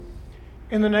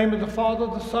In the name of the Father,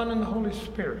 the Son, and the Holy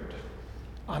Spirit.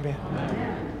 Amen.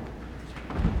 Amen.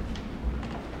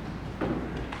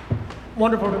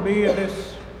 Wonderful to be in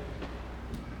this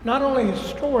not only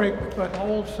historic, but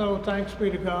also, thanks be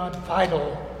to God,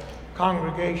 vital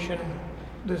congregation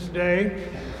this day.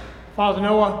 Father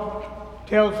Noah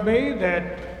tells me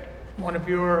that one of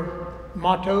your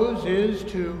mottos is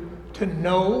to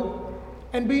know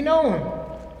and be known.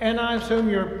 And I assume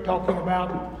you're talking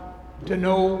about to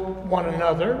know one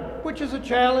another, which is a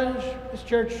challenge. This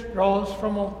church draws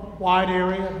from a wide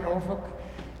area of Norfolk.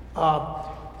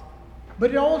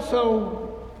 But it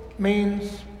also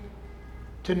means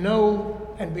to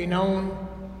know and be known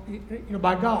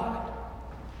by God.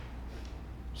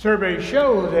 Surveys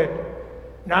show that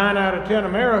 9 out of 10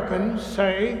 Americans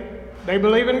say they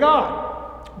believe in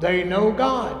God. They know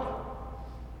God.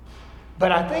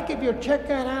 But I think if you check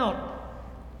that out,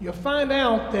 you'll find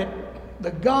out that the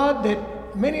God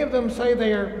that many of them say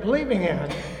they are believing in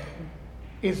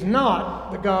is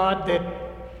not the God that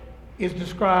is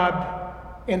described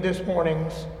in this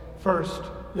morning's first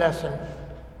lesson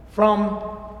from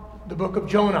the book of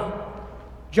Jonah.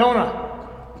 Jonah,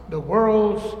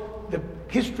 the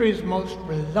history's most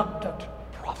reluctant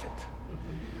prophet.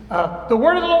 The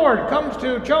word of the Lord comes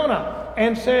to Jonah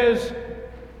and says,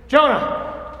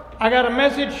 Jonah, I got a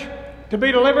message to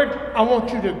be delivered. I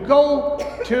want you to go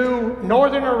to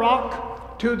northern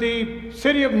Iraq, to the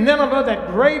city of Nineveh,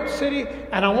 that great city,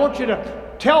 and I want you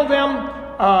to tell them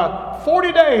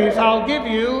 40 days I'll give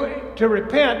you to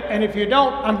repent, and if you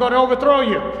don't, I'm going to overthrow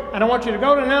you. And I want you to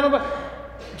go to Nineveh.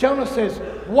 Jonah says,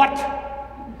 what?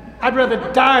 I'd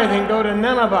rather die than go to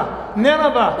Nineveh.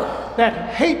 Nineveh,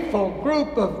 that hateful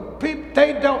group of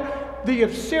people, the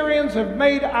Assyrians have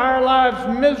made our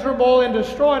lives miserable and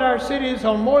destroyed our cities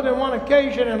on more than one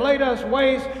occasion and laid us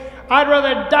waste. I'd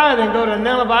rather die than go to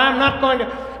Nineveh. I'm not going to.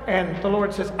 And the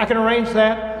Lord says, I can arrange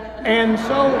that. And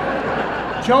so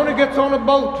Jonah gets on a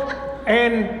boat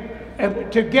and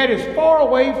to get as far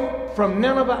away from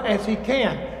Nineveh as he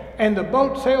can. And the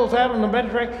boat sails out on the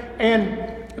Mediterranean, and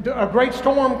a great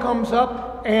storm comes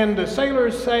up, and the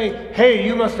sailors say, hey,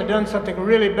 you must have done something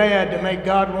really bad to make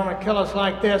God want to kill us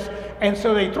like this. And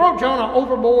so they throw Jonah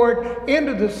overboard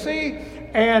into the sea,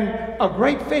 and a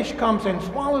great fish comes and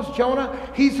swallows Jonah.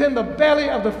 He's in the belly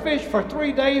of the fish for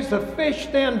 3 days. The fish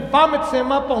then vomits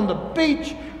him up on the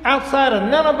beach outside of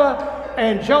Nineveh,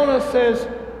 and Jonah says,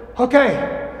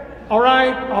 okay, all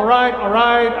right,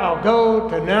 I'll go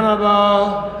to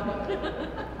Nineveh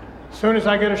as soon as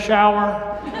I get a shower.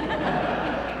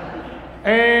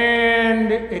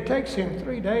 And it takes him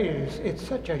 3 days. It's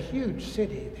such a huge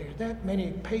city. There's that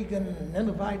many pagan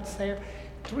Ninevites there.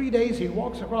 3 days he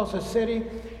walks across the city,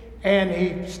 and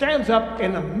he stands up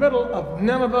in the middle of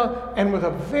Nineveh, and with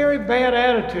a very bad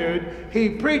attitude, he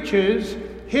preaches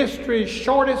history's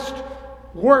shortest,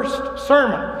 worst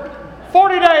sermon.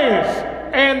 40 days,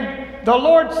 and the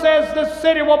Lord says this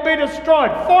city will be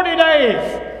destroyed. 40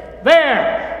 days.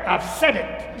 There, I've said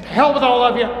it. To hell with all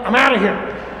of you. I'm out of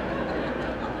here.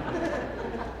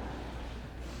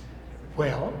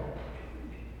 Well,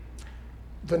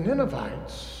 the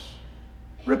Ninevites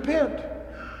repent.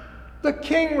 The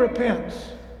king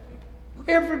repents.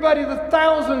 Everybody, the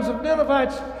thousands of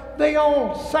Ninevites, they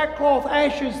all, sackcloth,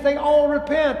 ashes, they all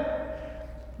repent.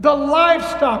 The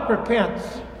livestock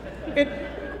repents.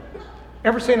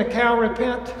 Ever seen a cow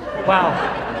repent? Wow.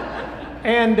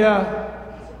 And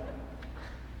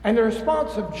the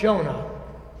response of Jonah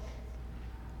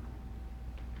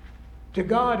to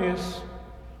God is,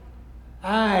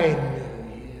 I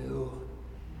knew you.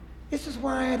 This is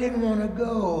why I didn't want to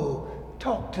go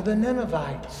talk to the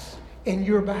Ninevites in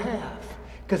your behalf.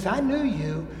 Because I knew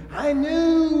you. I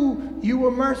knew you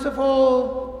were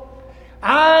merciful.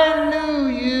 I knew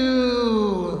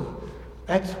you.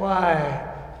 That's why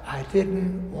I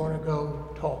didn't want to go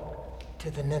talk to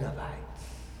the Ninevites.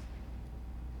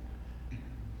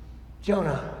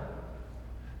 Jonah,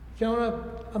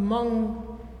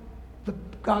 among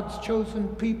God's chosen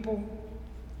people,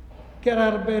 get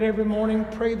out of bed every morning,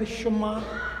 pray the Shema.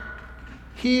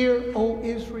 Hear, O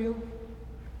Israel,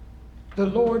 the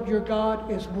Lord your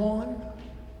God is one.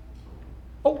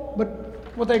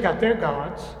 Well, they got their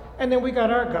gods, and then we got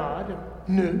our God,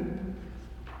 new.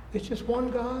 It's just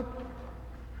one God,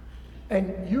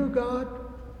 and your God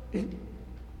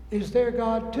is their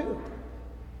God too,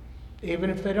 even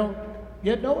if they don't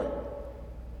yet know it.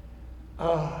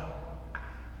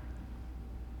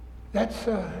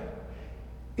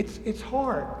 It's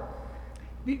hard.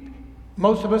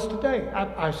 Most of us today,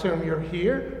 I assume you're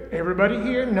here, everybody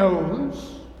here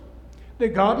knows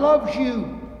that God loves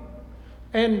you.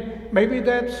 And maybe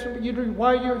that's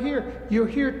why you're here. You're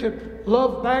here to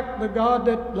love back the God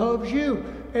that loves you.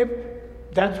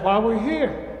 That's why we're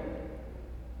here.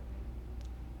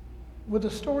 Well, the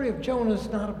story of Jonah is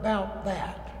not about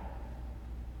that.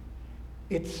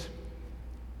 It's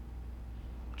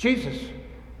Jesus.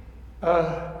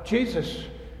 Jesus,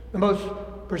 the most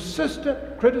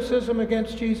persistent criticism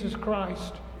against Jesus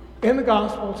Christ in the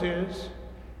Gospels is,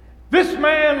 this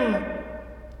man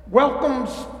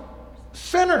welcomes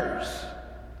sinners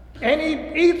and he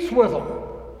eats with them.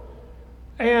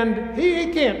 And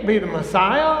he can't be the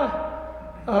Messiah.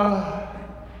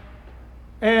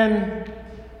 And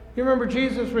you remember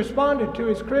Jesus responded to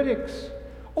his critics,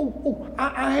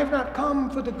 I have not come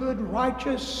for the good,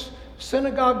 righteous,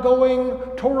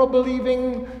 synagogue-going,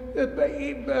 Torah-believing,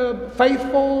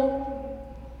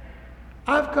 faithful.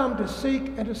 I've come to seek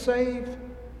and to save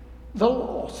the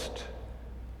lost.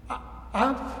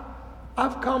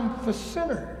 I've come for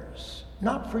sinners,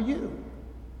 not for you.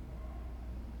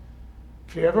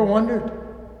 If you ever wondered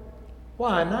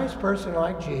why a nice person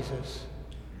like Jesus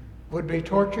would be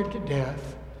tortured to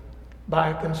death by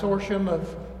a consortium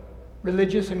of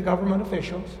religious and government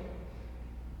officials,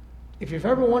 if you've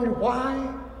ever wondered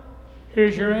why,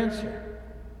 here's your answer.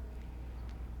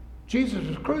 Jesus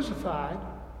was crucified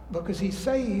because he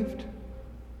saved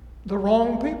the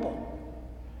wrong people.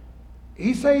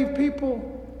 He saved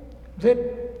people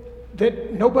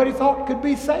that nobody thought could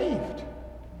be saved.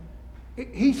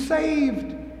 He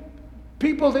saved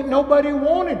people that nobody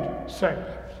wanted saved.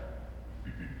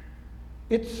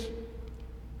 It's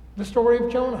the story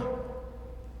of Jonah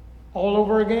all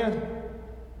over again.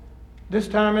 This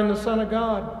time in the Son of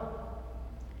God.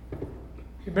 You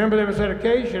remember there was that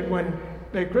occasion when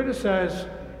they criticized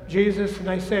Jesus and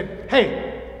they said,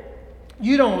 hey,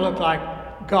 you don't look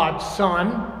like God's son.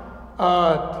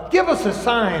 Give us a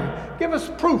sign. Give us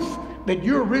proof that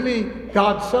you're really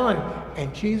God's son.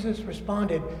 And Jesus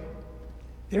responded,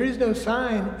 there is no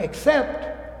sign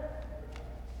except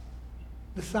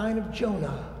the sign of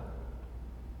Jonah.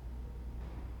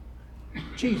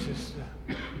 Jesus,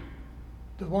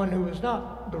 the one who was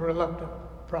not the reluctant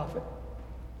prophet,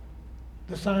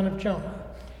 the sign of Jonah.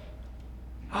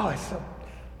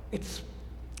 It's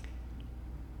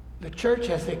the church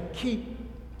has to keep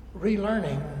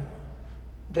relearning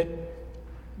that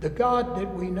the God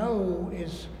that we know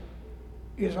is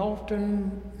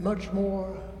often much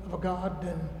more of a God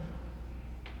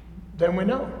than we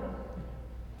know.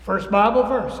 First Bible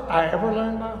verse I ever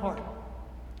learned by heart.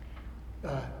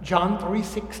 John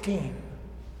 3:16.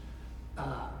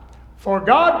 For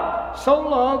God so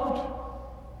loved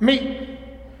me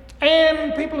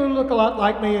and people who look a lot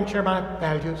like me and share my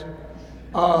values.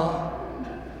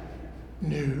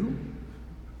 No.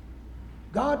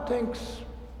 God thinks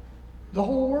the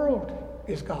whole world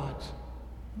is God's.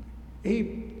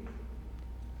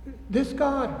 This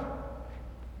God,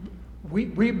 we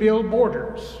build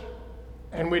borders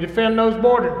and we defend those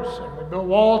borders and we build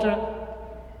walls.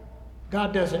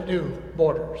 God doesn't do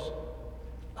borders.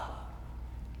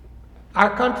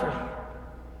 Our country,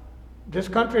 this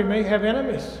country may have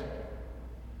enemies,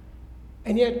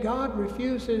 and yet God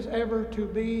refuses ever to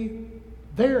be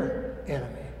their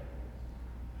enemy.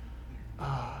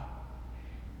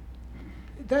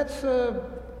 That's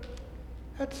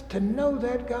to know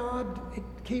that God. It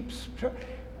keeps.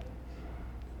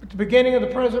 At the beginning of the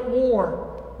present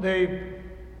war, the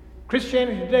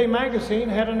Christianity Today magazine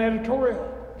had an editorial,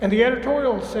 and the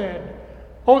editorial said,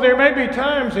 there may be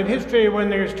times in history when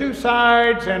there's two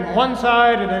sides, and one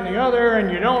side and then the other,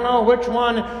 and you don't know which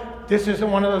one. This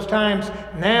isn't one of those times.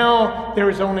 Now there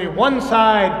is only one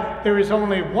side. There is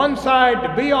only one side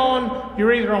to be on.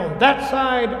 You're either on that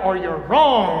side or you're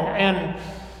wrong. And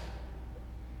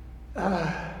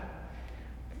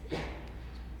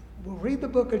we'll read the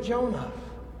book of Jonah.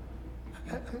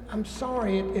 I'm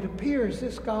sorry, it appears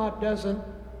this God doesn't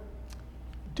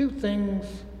do things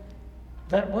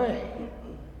that way.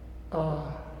 I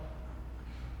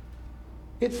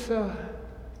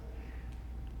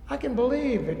can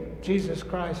believe that Jesus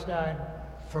Christ died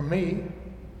for me,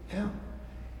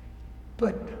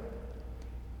 but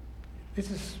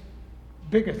this is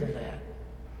bigger than that.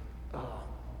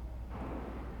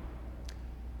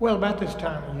 Well, about this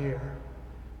time of year,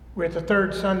 we're at the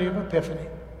third Sunday of Epiphany.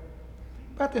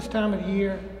 About this time of the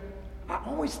year, I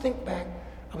always think back.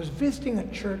 I was visiting a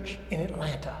church in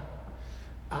Atlanta,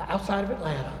 outside of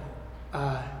Atlanta,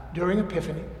 during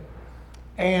Epiphany,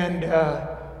 and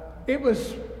it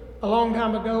was a long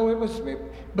time ago.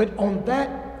 But on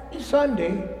that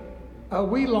Sunday,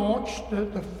 we launched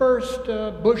the first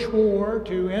Bush war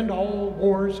to end all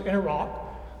wars in Iraq,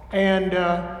 and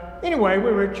anyway,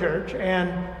 we were at church,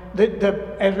 and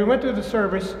as we went through the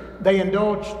service, they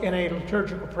indulged in a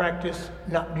liturgical practice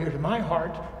not dear to my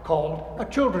heart called a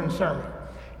children's sermon.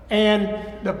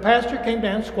 And the pastor came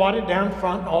down, squatted down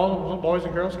front, and all the little boys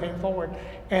and girls came forward.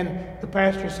 And the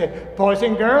pastor said, "Boys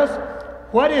and girls,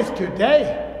 what is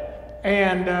today?"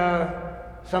 And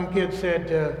some kids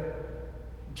said,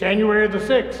 "January the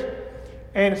 6th.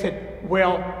 And I said,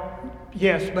 "Well,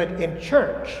 yes, but in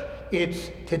church,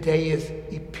 today is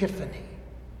Epiphany.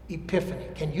 Epiphany.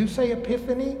 Can you say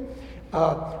Epiphany?"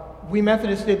 We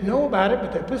Methodists didn't know about it,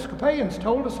 but the Episcopalians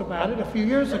told us about it a few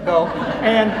years ago.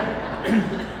 And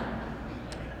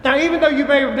now, even though you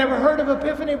may have never heard of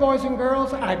Epiphany, boys and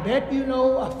girls, I bet you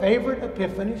know a favorite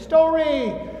Epiphany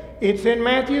story. It's in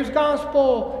Matthew's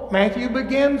Gospel. Matthew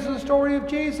begins the story of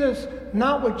Jesus,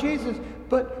 not with Jesus,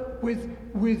 but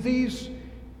with these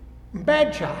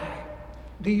magi,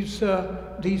 these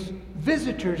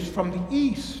visitors from the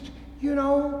east. You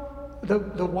know,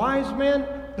 the wise men,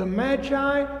 the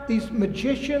magi, these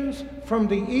magicians from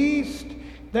the east.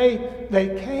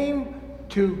 They came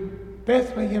to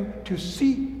Bethlehem to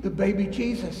see the baby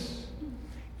Jesus.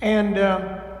 And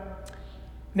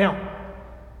now,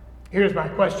 here's my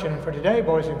question for today,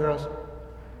 boys and girls.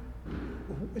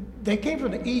 They came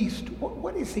from the east.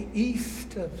 What is the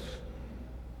east of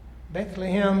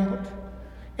Bethlehem?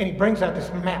 And he brings out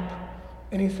this map.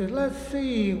 And he says, let's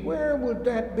see, where would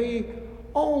that be?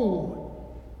 Oh,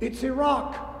 it's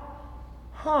Iraq.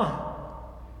 Huh.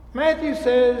 Matthew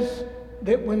says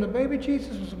that when the baby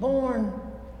Jesus was born,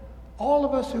 all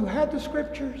of us who had the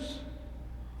scriptures,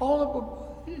 all of us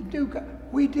knew God,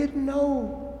 we didn't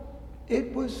know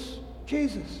it was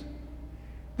Jesus.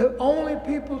 The only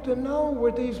people to know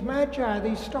were these magi,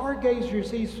 these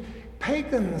stargazers, these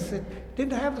pagans that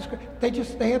didn't have the scripture.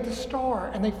 They had the star,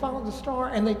 and they followed the star,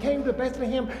 and they came to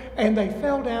Bethlehem, and they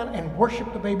fell down and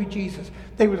worshiped the baby Jesus.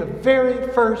 They were the very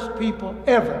first people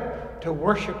ever to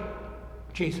worship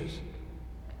Jesus.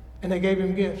 And they gave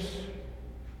him gifts.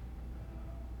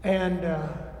 And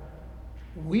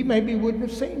we maybe wouldn't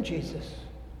have seen Jesus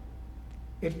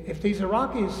if these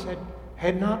Iraqis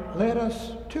had not led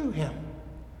us to him.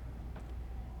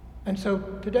 And so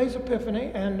today's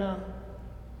Epiphany, and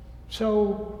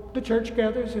so the church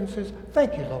gathers and says,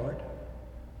 "Thank you, Lord,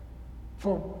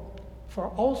 for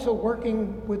also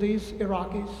working with these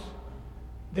Iraqis,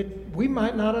 that we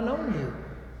might not have known you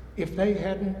if they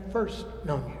hadn't first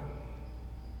known you."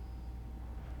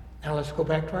 Now let's go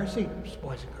back to our seats,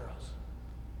 boys and girls.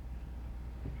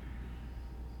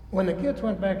 When the kids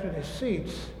went back to their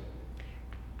seats,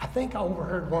 I think I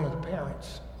overheard one of the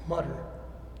parents mutter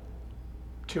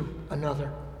to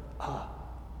another,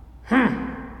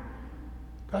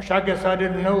 "Gosh, I guess I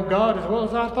didn't know God as well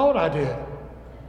as I thought I did."